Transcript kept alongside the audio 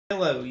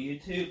Hello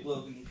YouTube,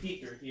 Logan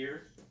Peter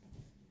here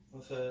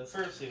with a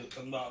fursuit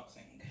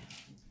unboxing.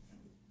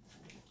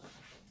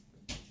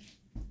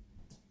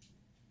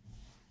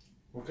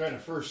 What kind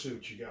of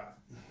fursuit you got?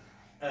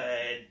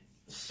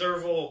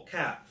 Serval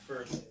cat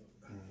fursuit.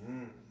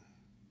 Mm-hmm.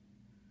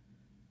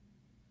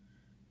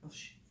 Oh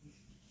shit.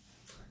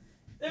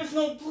 There's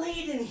no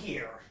blade in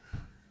here!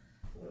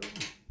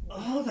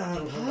 Hold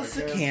on, pause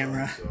the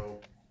camera.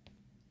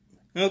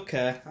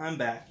 Okay, I'm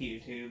back,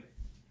 YouTube.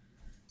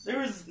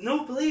 There is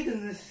no blade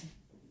in this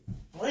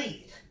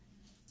blade.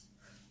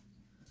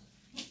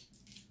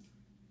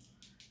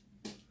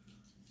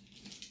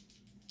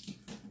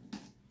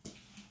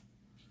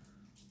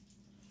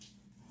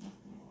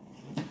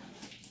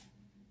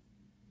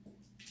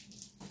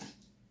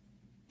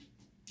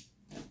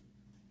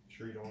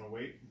 Sure you don't want to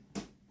wait?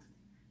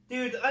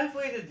 Dude, I've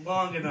waited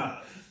long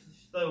enough,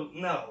 so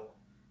no.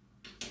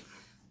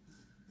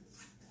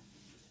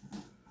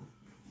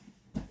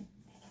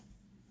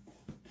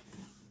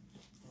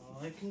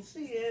 I can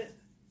see it.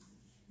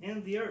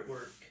 And the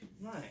artwork.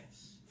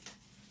 Nice.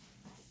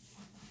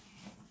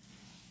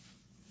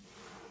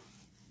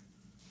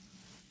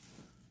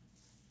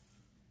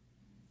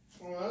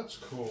 Well, that's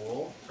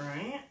cool.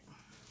 Right?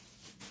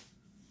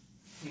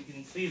 You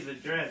can see the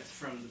dreads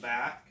from the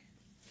back.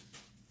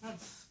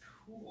 That's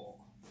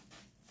cool.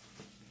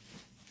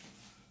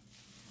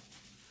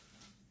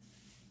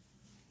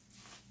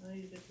 How do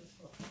you get this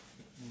off?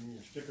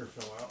 Your sticker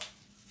fell out.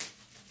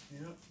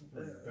 Yep.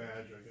 Or your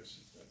badge, I guess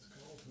that's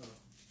called, huh?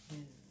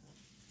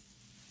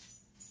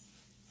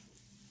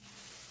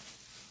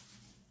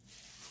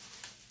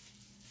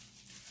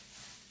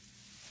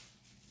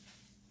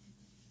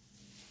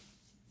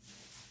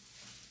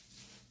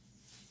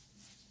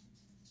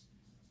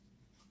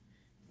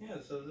 Yeah.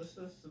 Yeah, so this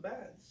is the badge.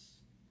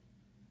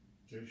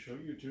 Okay, show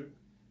YouTube.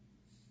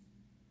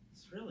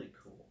 It's really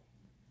cool.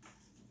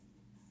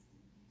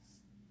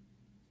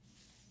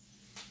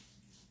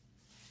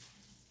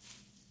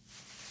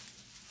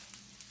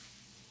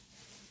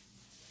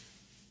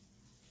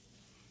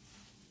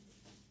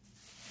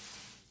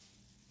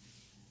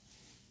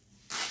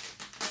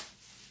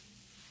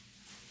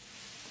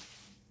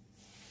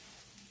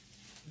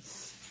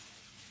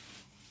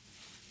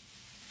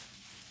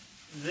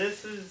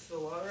 This is a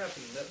lot of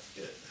wrapping, that's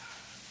good.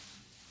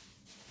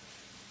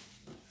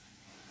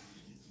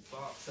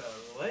 Box out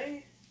of the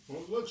way.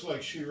 Well, it looks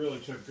like she really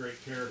took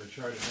great care to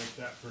try to make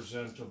that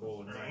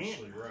presentable and Right.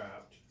 nicely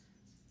wrapped.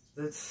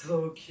 That's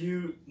so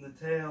cute, the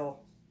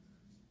tail.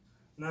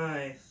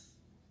 Nice.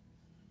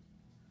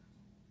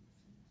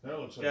 That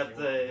looks like Got you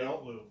want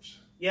belt loops.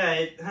 Yeah,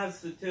 it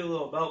has the two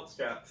little belt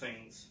strap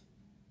things.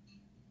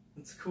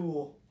 It's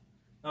cool.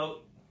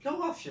 Oh, go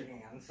wash your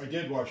hands. I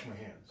did wash my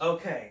hands.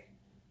 Okay.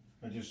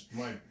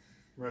 My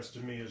rest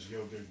of me is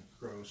yoga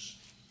gross.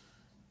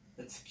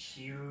 That's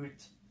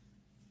cute.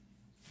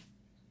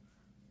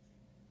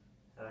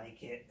 I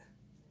like it.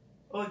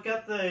 Oh, it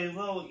got the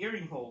little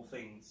earring hole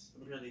things,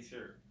 I'm pretty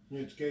sure.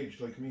 Yeah, it's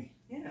gauged like me.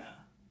 Yeah.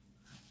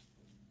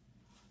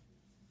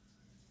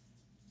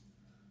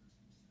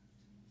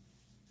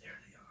 There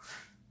they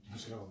are.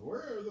 Let's go.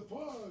 Where are the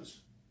paws?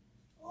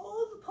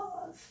 Oh, the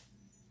paws.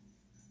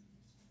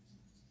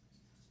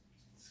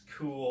 It's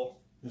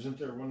cool. Isn't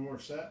there one more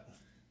set?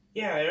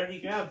 Yeah, I already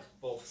grabbed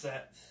both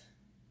sets.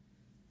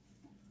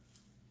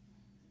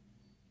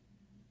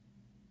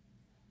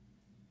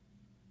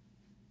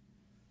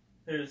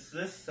 There's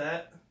this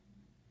set.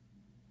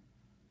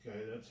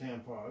 Okay, that's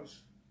hand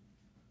paws.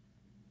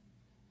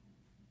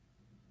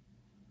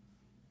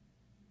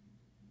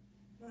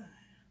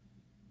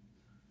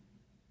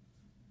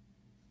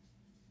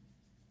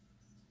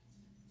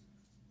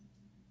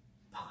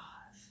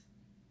 Paws.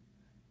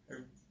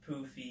 Or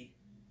poofy.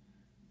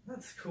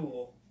 That's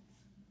cool.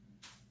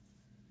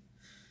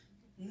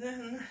 And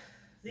then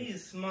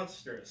these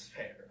monstrous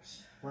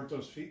pairs. Weren't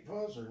those feet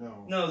paws or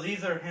no? No,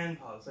 these are hand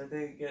paws. I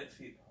didn't get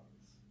feet paws.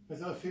 I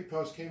thought feet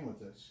paws came with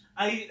this.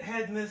 I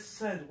had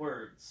missaid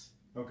words.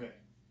 Okay.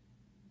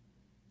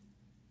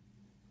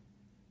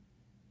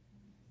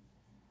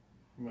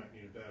 You might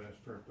need a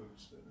badass pair of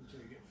boots then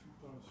until you get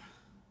feet paws.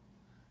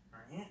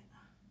 Right?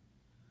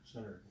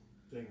 Send her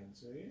a thing and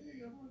say, hey,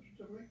 how much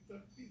to make the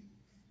feet?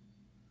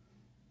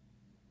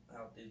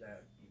 I'll do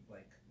that in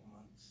like a couple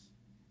months.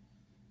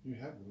 You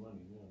have the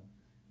money now.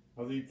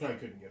 Although you probably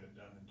couldn't get it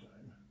done in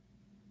time.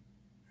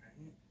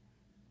 Right?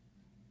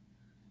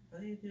 How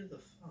do you do the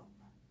thumb?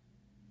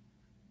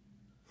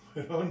 I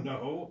don't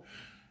know.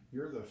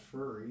 You're the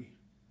furry.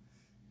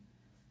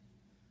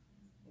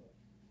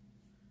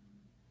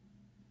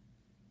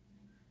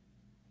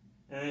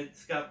 And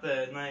it's got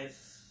the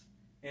nice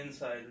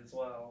inside as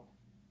well.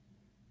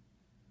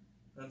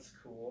 That's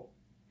cool.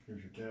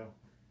 Here's your tail.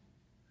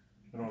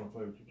 I don't want to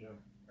play with your tail.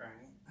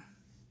 Right.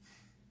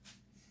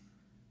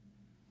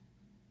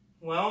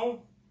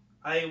 Well,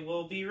 I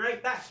will be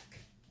right back.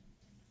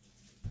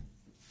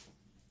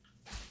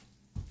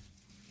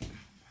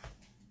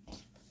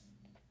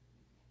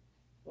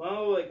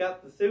 Well, I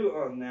got the suit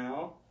on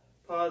now.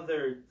 Paws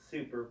are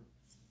super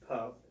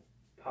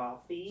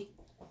puffy.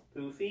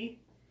 poofy.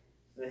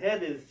 The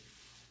head is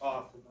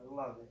awesome. I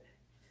love it.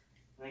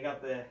 And I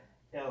got the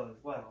tail as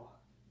well.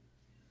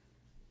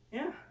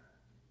 Yeah.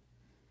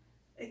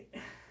 I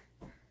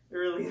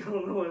really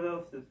don't know what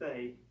else to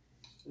say.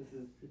 This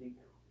is pretty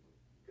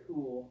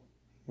cool.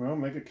 Well,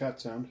 make a cat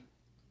sound.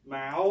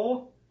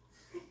 Meow.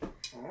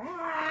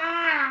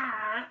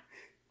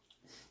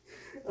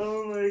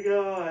 Oh my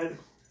god.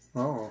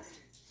 Oh.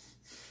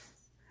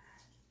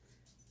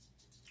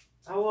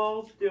 How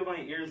well do my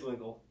ears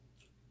wiggle?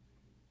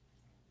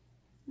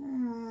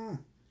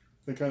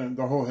 They kind of,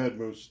 the whole head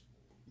moves.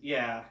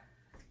 Yeah.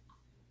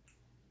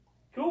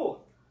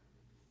 Cool.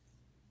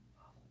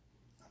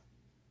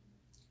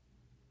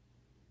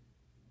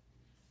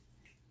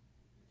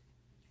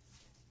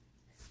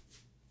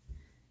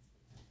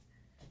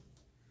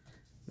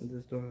 I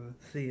just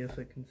want to see if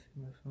I can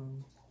see my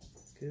phone.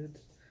 Good.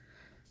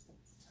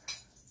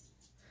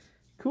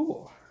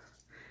 Cool.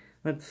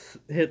 Let's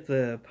hit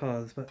the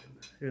pause button.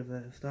 Here's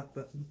the stop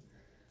button.